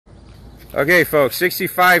Okay, folks,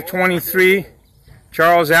 6523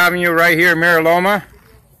 Charles Avenue right here in Mira Loma.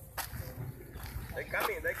 They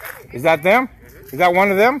coming. Is that them? Is that one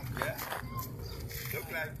of them? Yeah.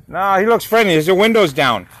 Look like. No, he looks friendly. Is the windows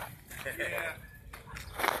down? Yeah.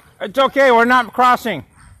 It's okay, we're not crossing.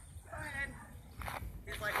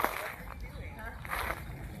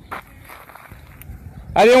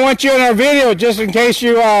 I didn't want you in our video just in case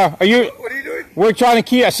you, What are you doing? we're trying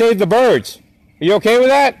to save the birds. Are you okay with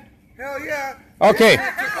that? Hell yeah. Okay. They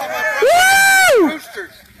took all my Woo!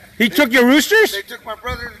 roosters. He took your roosters? They took my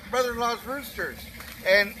brother-in-law's roosters.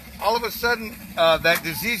 And all of a sudden, that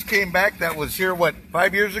disease came back that was here, what,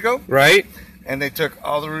 5 years ago? Right. And they took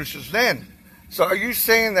all the roosters then. So are you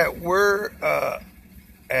saying that we're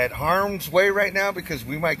at harm's way right now because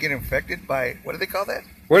we might get infected by, what do they call that?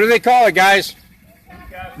 What do they call it, guys?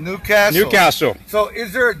 Newcastle. Newcastle. So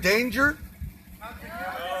is there a danger?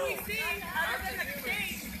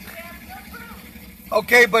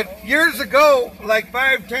 Okay, but years ago, like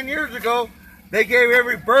 5-10 years ago, they gave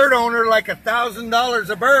every bird owner like $1,000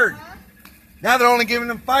 a bird. Now they're only giving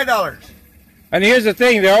them $5. And here's the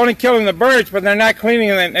thing, they're only killing the birds, but they're not cleaning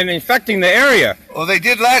and infecting the area. Well, they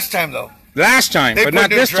did last time, though. Last time, They but put not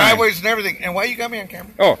new this time. driveways and everything. And why you got me on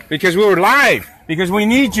camera? Oh, because we were live. Because we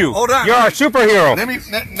need you. Hold on. You're our superhero. Let me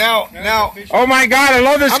now. Oh my God, I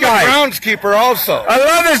love this I'm guy. a groundskeeper also. I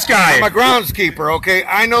love this guy. I'm a groundskeeper, okay?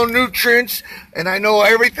 I know nutrients, and I know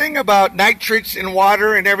everything about nitrates in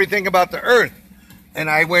water and everything about the earth. And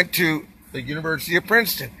I went to the University of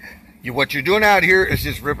Princeton. What you're doing out here is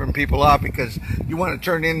just ripping people off because you want to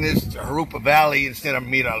turn in this Jurupa Valley instead of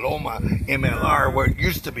Mira Loma, MLR, where it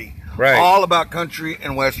used to be. Right. All about country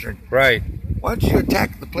and western. Right. Why don't you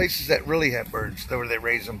attack the places that really have birds, where they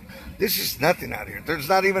raise them? This is nothing out here. There's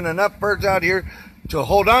not even enough birds out here to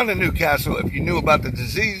hold on to Newcastle if you knew about the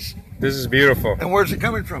disease. This is beautiful. And where's it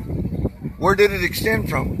coming from? Where did it extend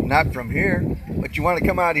from? Not from here. But you want to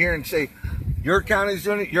come out here and say, your county's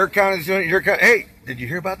doing it, your county's doing it, your county. Hey, did you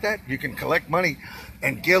hear about that? You can collect money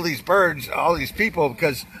and kill these birds, all these people,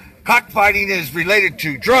 because cockfighting is related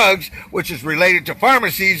to drugs, which is related to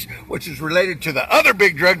pharmacies, which is related to the other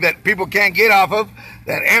big drug that people can't get off of,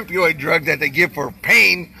 that opioid drug that they give for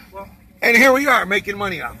pain. And here we are making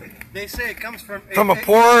money off it. They say it comes from a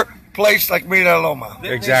poor place like Mira Loma.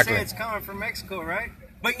 Exactly. They say it's coming from Mexico, right?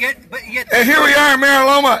 But yet. And here we are in Mira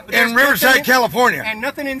Loma in Riverside, California. And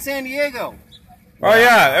nothing in San Diego. Oh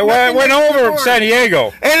yeah, it went over San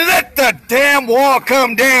Diego. And let the damn wall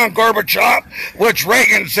come down, Gorbachev, which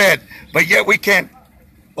Reagan said. But yet we can't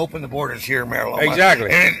open the borders here in Mira Loma.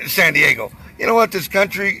 Exactly. And in San Diego. You know what? This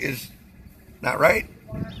country is not right.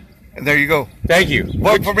 And there you go. Thank you.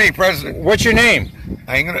 Vote for me, President. What's your name?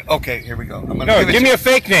 I ain't gonna. Okay, here we go. I'm gonna No, give me a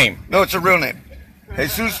fake name. No, it's a real name.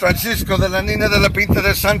 Jesus Francisco de la Nina de la Pinta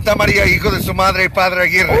de Santa Maria, hijo de su madre, Padre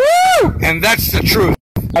Aguirre. Woo! And that's the truth.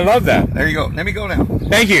 I love that. There you go. Let me go now.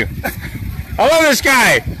 Thank you. I love this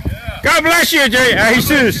guy. God bless you,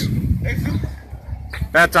 Jesus.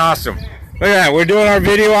 That's awesome. Look at that. We're doing our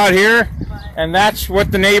video out here, and that's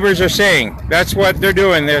what the neighbors are saying. That's what they're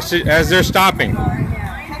doing as they're stopping.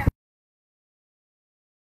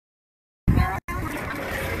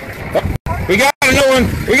 We got another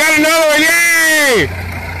one. We got another one. Yay!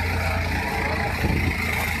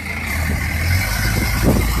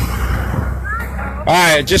 All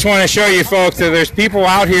right, just want to show you folks that there's people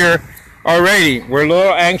out here already. We're a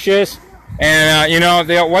little anxious, and you know,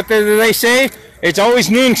 what do they say? It's always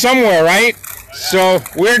noon somewhere, right? So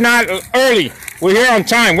we're not early. We're here on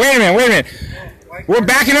time. Wait a minute. We're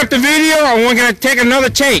backing up the video, and we're gonna take another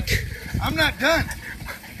take. I'm not done.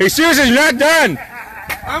 Jesus is not done.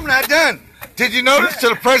 I'm not done. Did you notice to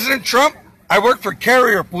the President Trump? I work for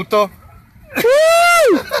Carrier, puto.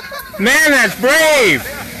 Woo! Man, that's brave.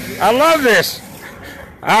 I love this.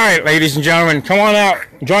 All right, ladies and gentlemen, come on out.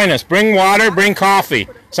 Join us. Bring water, bring coffee.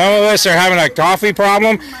 Some of us are having a coffee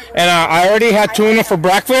problem, and I already had tuna for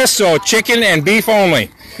breakfast, so chicken and beef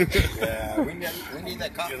only. Yeah, we need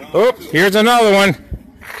that coffee. Oops, here's another one.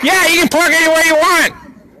 Yeah, you can park anywhere you want.